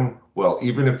magic item. Well,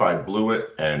 even if I blew it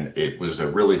and it was a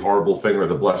really horrible thing, or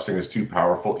the blessing is too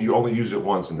powerful, you only use it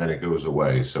once and then it goes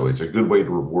away. So it's a good way to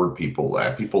reward people.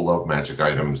 People love magic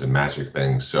items and magic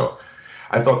things, so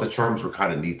I thought the charms were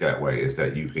kind of neat that way, is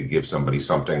that you could give somebody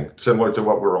something similar to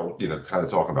what we're all, kind of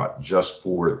talking about, just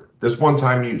for this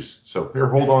one-time use. So here,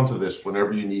 hold on to this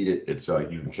whenever you need it. It's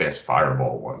you can cast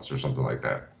Fireball once or something like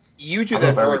that. You do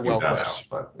that very well, Chris.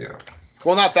 But,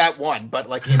 Well, not that one, but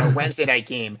like in a Wednesday night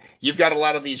game, you've got a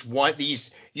lot of you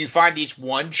find these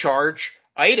one charge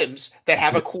items that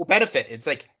have a cool benefit. It's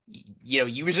like,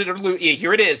 use it or lose.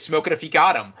 Here it is, smoke it if you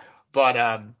got them.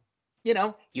 But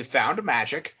you found a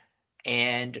magic.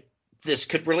 And this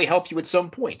could really help you at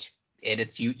some point. And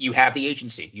it's you have the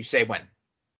agency. You say when.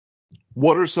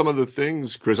 What are some of the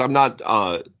things, Chris? I'm not.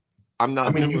 I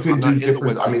mean, you can do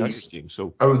different.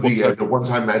 The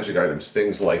one-time magic items,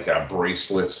 things like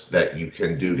bracelets that you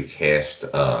can do to cast.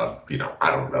 I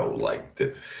don't know, like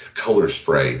the color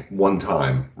spray one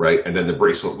time, right? And then the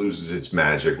bracelet loses its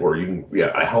magic, or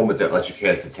a helmet that lets you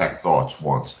cast Detect Thoughts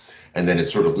once, and then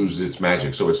it sort of loses its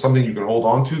magic. So it's something you can hold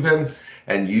on to then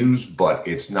and use, but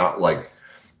it's not like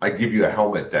I give you a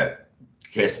helmet that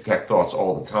casts Detect Thoughts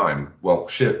all the time. Well,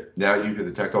 shit, now you can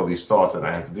detect all these thoughts and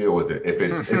I have to deal with it. If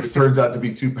it turns out to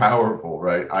be too powerful,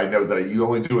 right? I know that you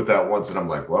only do it that once, and I'm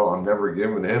like, well, I'm never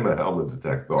giving him a helmet to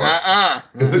Detect Thoughts.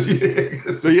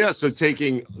 So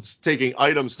taking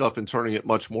item stuff and turning it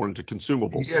much more into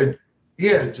consumables.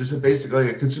 Yeah, just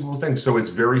basically a consumable thing. So it's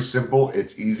very simple.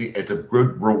 It's easy. It's a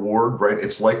good reward, right?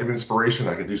 It's like an inspiration.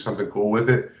 I can do something cool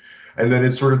with it. And then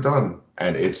it's sort of done.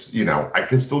 And it's, I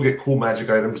can still get cool magic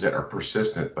items that are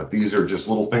persistent, but these are just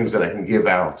little things that I can give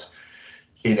out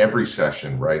in every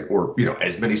session, right? Or,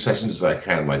 as many sessions as I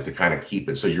can, like to kind of keep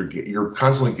it. So you're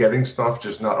constantly getting stuff,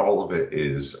 just not all of it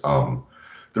is the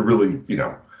really,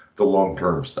 the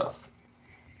long-term stuff.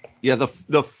 Yeah,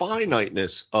 the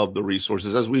finiteness of the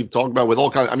resources, as we've talked about with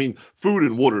all kinds, food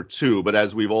and water too, but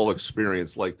as we've all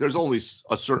experienced, like there's only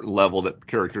a certain level that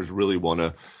characters really want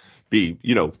to be,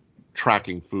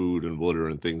 tracking food and water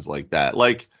and things like that.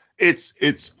 Like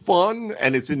it's fun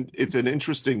and it's an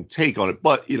interesting take on it,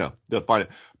 but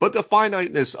the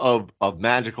finiteness of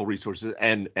magical resources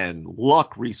and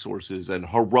luck resources and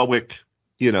heroic,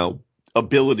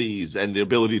 abilities and the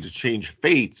ability to change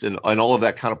fates and all of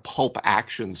that kind of pulp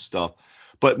action stuff,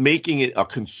 but making it a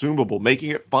consumable,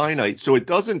 making it finite, so it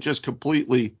doesn't just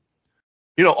completely,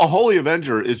 a Holy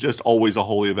Avenger is just always a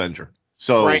Holy Avenger.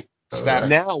 So right.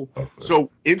 Now, so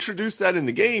introduce that in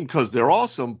the game because they're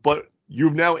awesome, but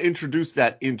you've now introduced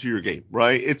that into your game,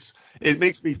 right? It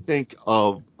makes me think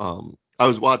of I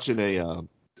was watching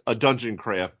a Dungeon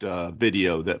Craft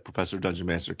video that Professor Dungeon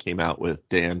Master came out with,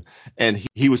 Dan, and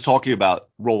he was talking about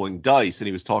rolling dice, and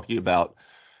he was talking about,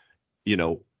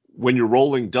 when you're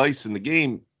rolling dice in the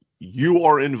game, you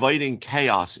are inviting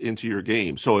chaos into your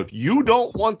game. So if you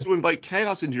don't want to invite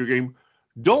chaos into your game,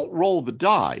 don't roll the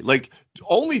die. Like,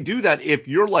 only do that if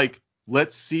you're like,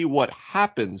 let's see what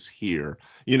happens here,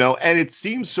 and it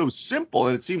seems so simple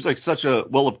and it seems like such a,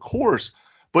 well, of course,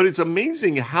 but it's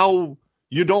amazing how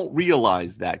you don't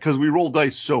realize that because we roll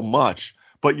dice so much,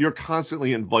 but you're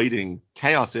constantly inviting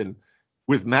chaos in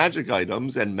with magic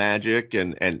items and magic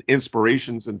and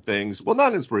inspirations and things. Well,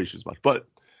 not inspirations much, but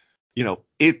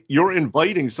you're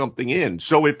inviting something in.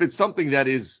 So if it's something that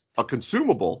is a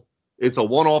consumable, it's a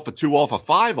 1 off, a 2 off, a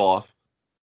 5 off.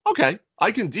 Okay,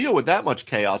 I can deal with that much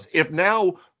chaos. If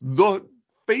now the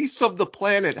face of the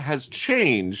planet has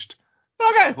changed,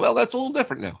 okay, well, that's a little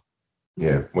different now.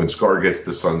 Yeah, when Scar gets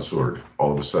the Sun Sword,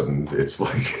 all of a sudden it's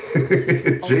like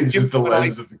it changes the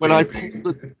lens of the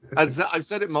campaign. I've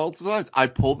said it multiple times, I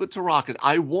pulled the Taraka.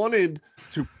 I wanted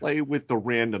to play with the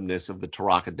randomness of the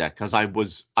Taraka deck because I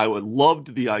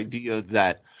loved the idea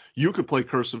that you could play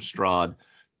Curse of Strahd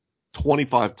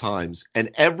 25 times,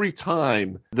 and every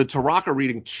time the Taraka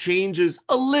reading changes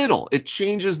a little. It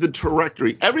changes the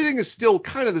trajectory. Everything is still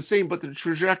kind of the same, but the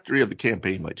trajectory of the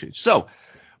campaign might change. So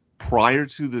prior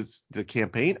to the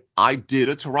campaign, I did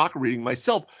a Taraka reading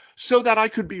myself so that I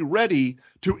could be ready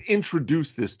to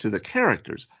introduce this to the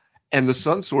characters. And the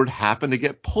Sun Sword happened to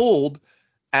get pulled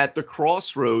at the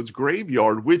Crossroads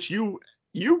Graveyard, which you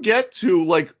get to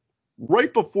like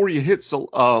right before you hit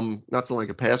not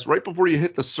Solanka Pass, right before you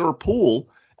hit the Sur Pool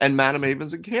and Madame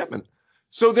Haven's encampment.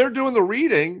 So they're doing the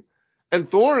reading, and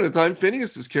Thorin at the time,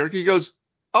 Phineas's character, he goes,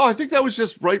 "Oh, I think that was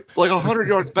just right like 100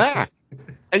 yards back."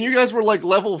 And you guys were like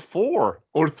level 4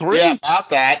 or 3. Yeah, about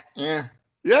that. Yeah.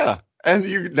 Yeah.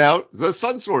 And now the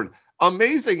Sun Sword.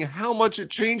 Amazing how much it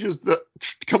changes the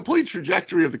complete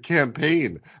trajectory of the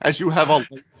campaign as you have a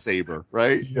lightsaber,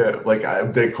 right? Yeah, like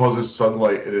they causes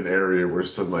sunlight in an area where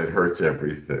sunlight hurts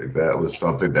everything. That was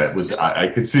something that was I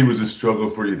could see was a struggle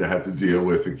for you to have to deal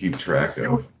with and keep track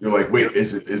of. You're like, wait,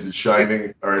 is it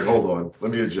shining? All right, hold on,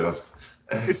 let me adjust.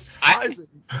 It's surprising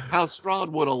how Strahd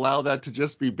would allow that to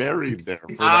just be buried there.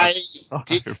 I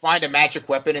didn't find a magic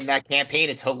weapon in that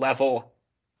campaign until level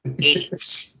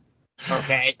 8.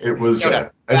 Okay. It was So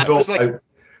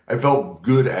I felt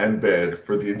good and bad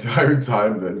for the entire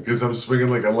time then because I'm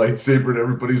swinging like a lightsaber and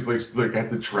everybody's like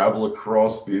had to travel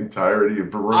across the entirety of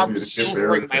Barovia I'm to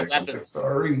silvering get my there. weapons.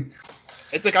 Sorry.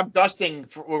 It's like I'm dusting,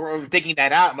 we're digging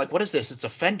that out. I'm like, what is this? It's a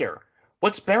fender.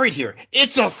 What's buried here?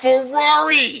 It's a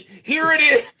Ferrari. Here it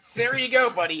is. There you go,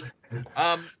 buddy.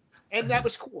 And that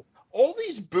was cool. All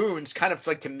these boons kind of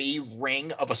like to me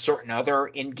ring of a certain other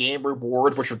in-game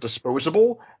reward, which are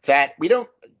disposable that we don't,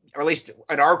 or at least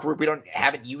in our group,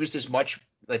 haven't used as much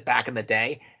like back in the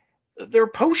day. They're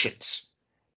potions.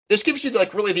 This gives you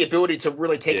like really the ability to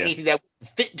really take anything that would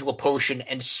fit into a potion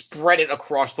and spread it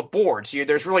across the board. So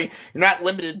you're not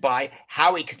limited by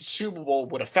how a consumable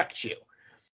would affect you.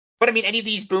 But I mean, any of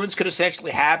these boons could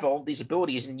essentially have all these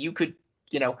abilities, and you could,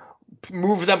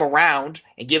 move them around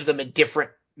and give them a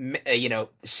different,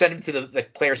 send them to the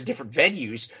players in different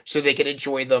venues so they can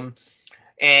enjoy them.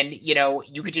 And,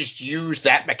 you could just use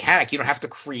that mechanic. You don't have to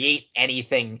create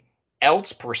anything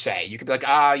else per se. You could be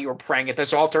like, you were praying at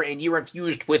this altar and you were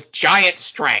infused with giant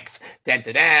strength. But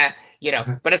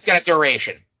it's got a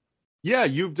duration. Yeah,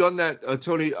 you've done that,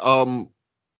 Tony,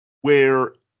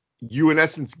 where you in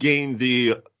essence gain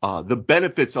the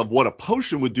benefits of what a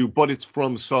potion would do, but it's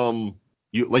from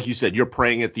like you said, you're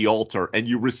praying at the altar and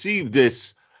you receive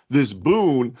this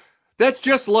boon that's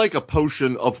just like a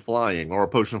potion of flying or a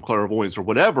potion of clairvoyance or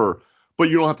whatever, but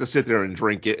you don't have to sit there and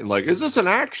drink it and like, is this an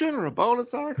action or a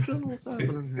bonus action? What's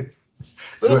happening here?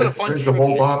 A little bit of fun Drink trivia. the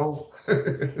whole bottle.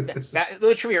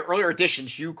 Little trivia. Earlier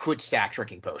editions, you could stack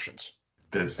drinking potions.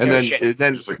 Then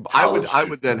like I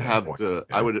would then have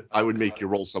I would make you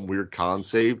roll some weird con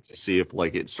save to see if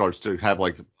like it starts to have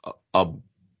like a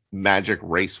magic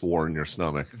race war in your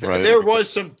stomach. Right? There was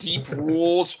some deep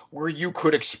rules where you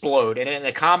could explode, and in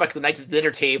the comic, The Knights at the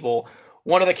Dinner Table,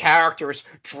 one of the characters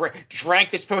drank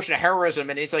this potion of heroism,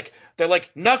 and they're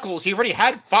like, Knuckles, he already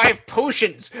had 5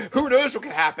 potions. Who knows what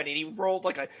could happen? And he rolled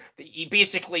he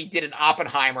basically did an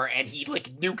Oppenheimer, and he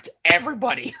like nuked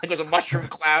everybody. It was a mushroom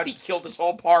cloud. He killed his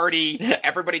whole party.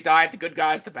 Everybody died. The good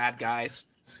guys, the bad guys.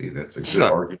 See, that's a good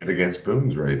argument against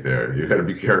boons right there. You got to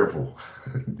be careful.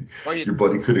 Your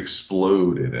buddy could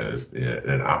explode in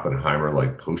an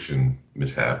Oppenheimer-like potion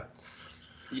mishap.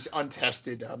 These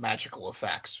untested magical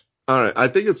effects. All right, I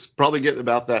think it's probably getting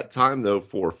about that time though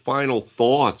for final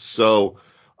thoughts. So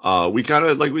we kind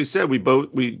of, like we said,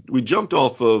 we jumped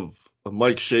off of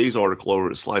Mike Shea's article over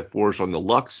at Sly Forge on the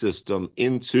Lux system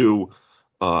into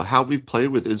how we've played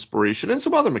with inspiration and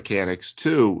some other mechanics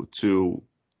too to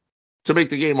make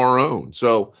the game our own.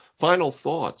 So, final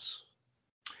thoughts.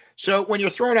 So when you're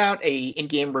throwing out a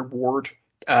in-game reward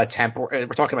we're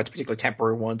talking about the particular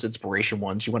temporary ones, inspiration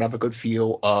ones, you want to have a good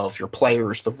feel of your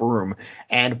players, the room,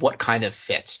 and what kind of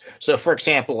fits. So, for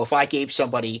example, if I gave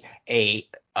somebody a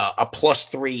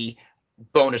 +3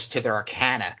 bonus to their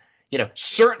Arcana,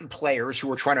 certain players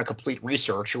who are trying to complete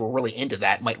research, who are really into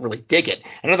that, might really dig it.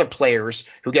 And other players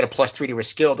who get a +3 to a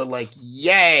skill, they're like,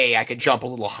 yay, I could jump a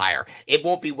little higher. It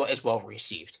won't be as well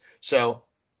received. So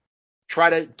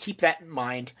try to keep that in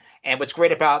mind. And what's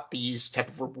great about these type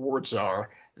of rewards are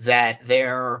that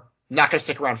they're not going to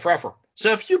stick around forever.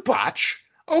 So if you botch,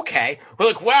 okay, we're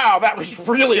like, wow, that was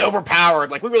really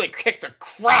overpowered. Like, we really kicked the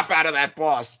crap out of that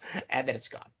boss. And then it's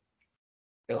gone.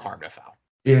 No harm, no foul.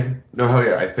 Yeah, no, hell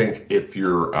yeah. I think if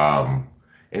your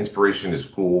inspiration is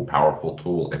cool, powerful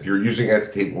tool, if you're using it at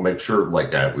the table, make sure,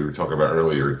 like we were talking about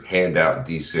earlier, hand out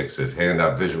D6s, hand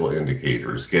out visual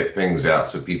indicators, get things out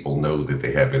so people know that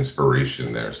they have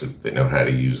inspiration there, so that they know how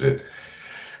to use it.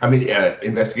 I mean,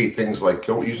 investigate things like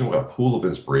using a pool of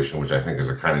inspiration, which I think is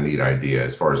a kind of neat idea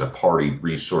as far as a party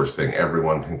resource thing.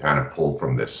 Everyone can kind of pull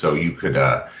from this. So you could,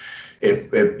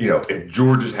 if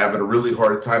George is having a really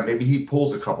hard time, maybe he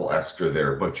pulls a couple extra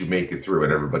there, but you make it through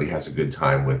and everybody has a good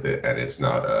time with it and it's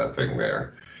not a thing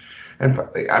there. And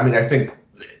I mean, I think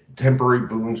temporary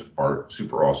boons are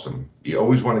super awesome. You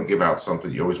always want to give out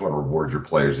something. You always want to reward your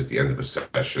players at the end of a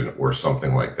session or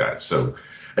something like that. So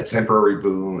a temporary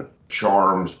boon,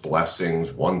 charms,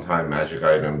 blessings, one-time magic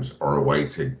items are a way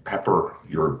to pepper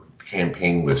your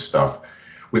campaign with stuff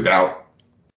without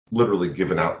literally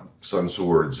giving out Sun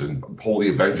Swords and Holy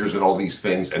Avengers and all these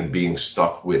things and being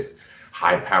stuck with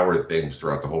high-powered things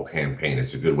throughout the whole campaign.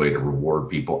 It's a good way to reward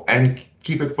people and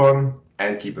keep it fun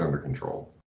and keep it under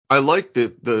control. I like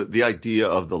the idea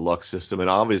of the luck system, and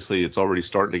obviously it's already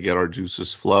starting to get our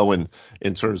juices flowing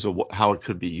in terms of how it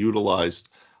could be utilized.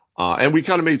 And we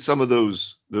kind of made some of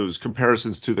those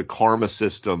comparisons to the karma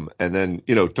system, and then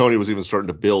Tony was even starting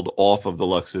to build off of the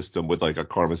luck system with like a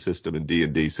karma system in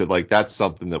D&D. So like that's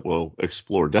something that we'll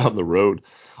explore down the road.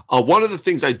 One of the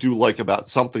things I do like about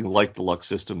something like the luck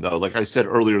system, though, like I said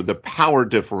earlier, the power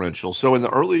differential. So in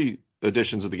the early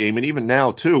editions of the game, and even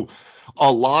now too,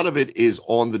 a lot of it is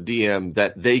on the DM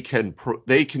that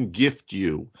they can gift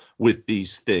you with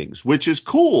these things, which is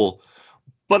cool.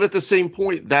 But at the same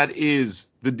point, that is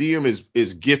the DM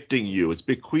is gifting you. It's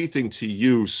bequeathing to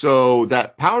you. So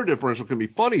that power differential can be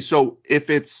funny. So if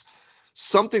it's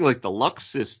something like the luck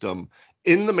system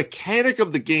in the mechanic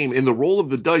of the game, in the roll of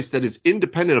the dice that is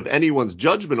independent of anyone's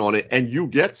judgment on it, and you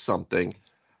get something,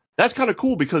 that's kind of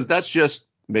cool because that's just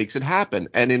makes it happen.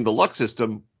 And in the luck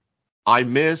system, I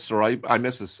miss or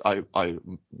I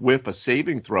whiff a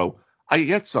saving throw, I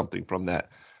get something from that.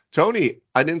 Tony,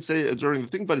 I didn't say it during the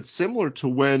thing, but it's similar to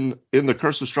when in the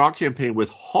Curse of Strahd campaign with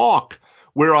Hawk,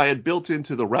 where I had built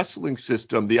into the wrestling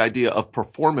system the idea of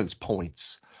performance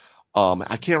points.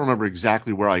 I can't remember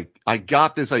exactly where I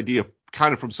got this idea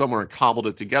kind of from somewhere and cobbled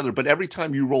it together, but every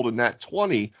time you rolled a nat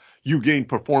 20, you gained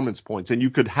performance points, and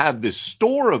you could have this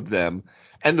store of them.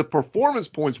 And the performance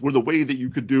points were the way that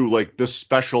you could do like the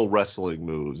special wrestling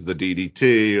moves, the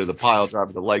DDT or the pile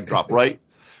driver, the leg drop, right?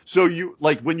 So you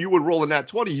like when you would roll a nat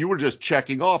 20, you were just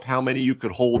checking off how many you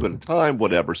could hold at a time,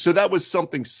 whatever. So that was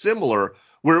something similar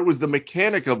where it was the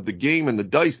mechanic of the game and the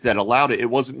dice that allowed it. It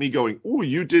wasn't me going, "Ooh,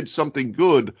 you did something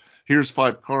good. Here's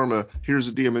 5 karma. Here's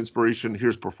a DM inspiration.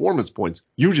 Here's performance points."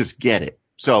 You just get it.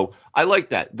 So I like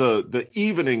that. The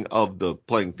evening of the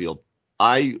playing field.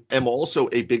 I am also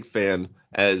a big fan,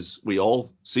 as we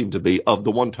all seem to be, of the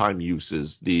one-time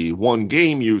uses, the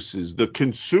one-game uses, the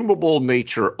consumable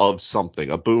nature of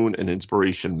something, a boon, an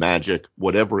inspiration, magic,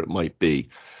 whatever it might be.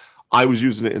 I was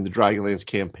using it in the Dragonlance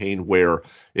campaign where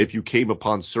if you came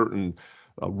upon certain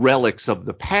relics of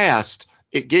the past,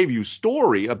 it gave you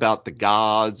story about the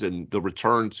gods and the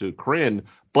return to Krynn,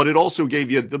 but it also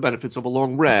gave you the benefits of a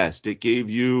long rest. It gave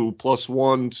you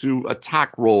 +1 to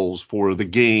attack rolls for the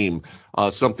game,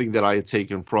 something that I had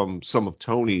taken from some of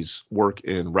Tony's work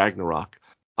in Ragnarok.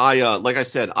 Like I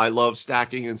said, I love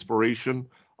stacking inspiration.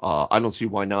 I don't see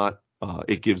why not.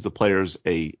 It gives the players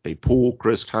a pool,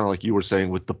 Chris, kind of like you were saying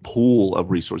with the pool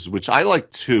of resources, which I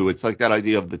like too. It's like that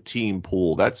idea of the team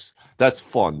pool. That's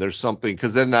fun. There's something,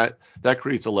 because then that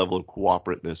creates a level of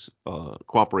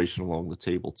cooperation along the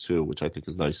table too, which I think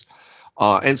is nice.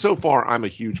 And so far, I'm a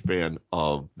huge fan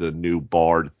of the new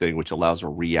Bard thing, which allows a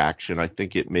reaction. I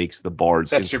think it makes the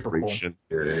Bard's inspiration.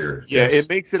 Super cool. Yeah, it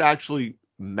makes it actually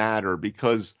matter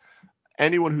because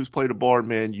anyone who's played a bard,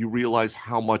 man, you realize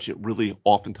how much it really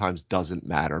oftentimes doesn't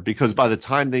matter, because by the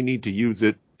time they need to use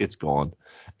it, it's gone.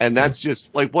 And that's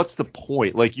just like, what's the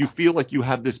point? Like, you feel like you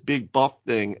have this big buff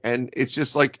thing, and it's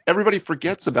just like everybody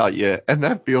forgets about you, and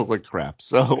that feels like crap.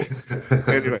 So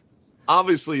anyway,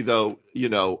 obviously, though, you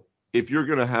know, if you're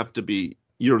going to have to be,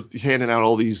 you're handing out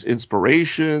all these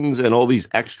inspirations and all these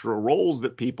extra rolls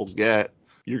that people get,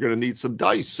 you're going to need some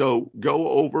dice. So go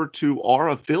over to our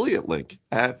affiliate link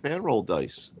at Fanroll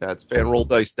Dice. That's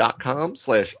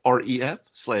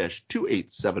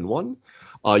fanrolldice.com/ref/2871.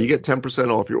 You get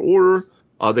 10% off your order.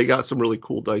 They got some really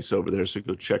cool dice over there, so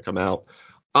go check them out.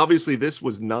 Obviously, this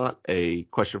was not a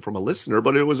question from a listener,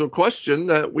 but it was a question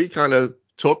that we kind of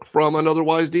took from another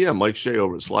wise DM, Mike Shea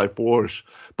over at Sly Forge.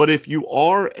 But if you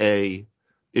are a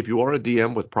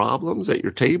DM with problems at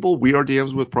your table, we are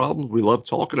DMs with problems. We love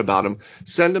talking about them.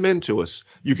 Send them in to us.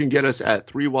 You can get us at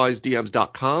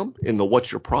 3wisedms.com in the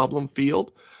What's Your Problem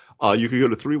field. You can go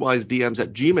to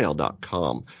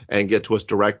 3wisedms@gmail.com and get to us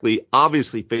directly.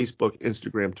 Obviously, Facebook,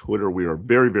 Instagram, Twitter, we are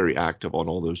very, very active on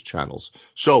all those channels.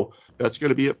 So that's going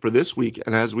to be it for this week.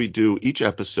 And as we do each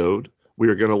episode, we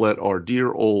are going to let our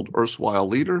dear old erstwhile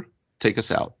leader take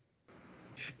us out.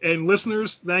 And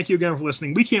listeners, thank you again for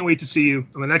listening. We can't wait to see you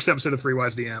on the next episode of 3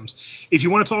 Wise DMs. If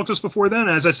you want to talk to us before then,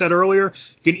 as I said earlier,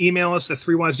 you can email us at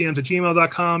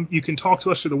 3wisedms@gmail.com. You can talk to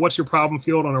us through the What's Your Problem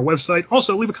field on our website.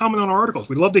 Also, leave a comment on our articles.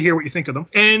 We'd love to hear what you think of them.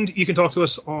 And you can talk to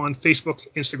us on Facebook,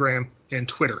 Instagram, and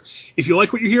Twitter. If you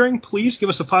like what you're hearing, please give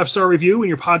us a 5-star review in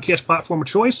your podcast platform of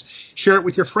choice. Share it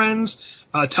with your friends.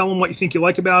 Tell them what you think you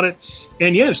like about it.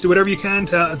 And yeah, just do whatever you can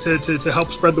to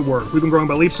help spread the word. We've been growing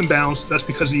by leaps and bounds. That's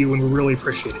because of you, and we really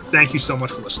appreciate it. Thank you so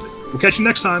much for listening. We'll catch you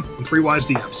next time on 3 Wise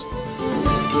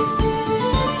DMs.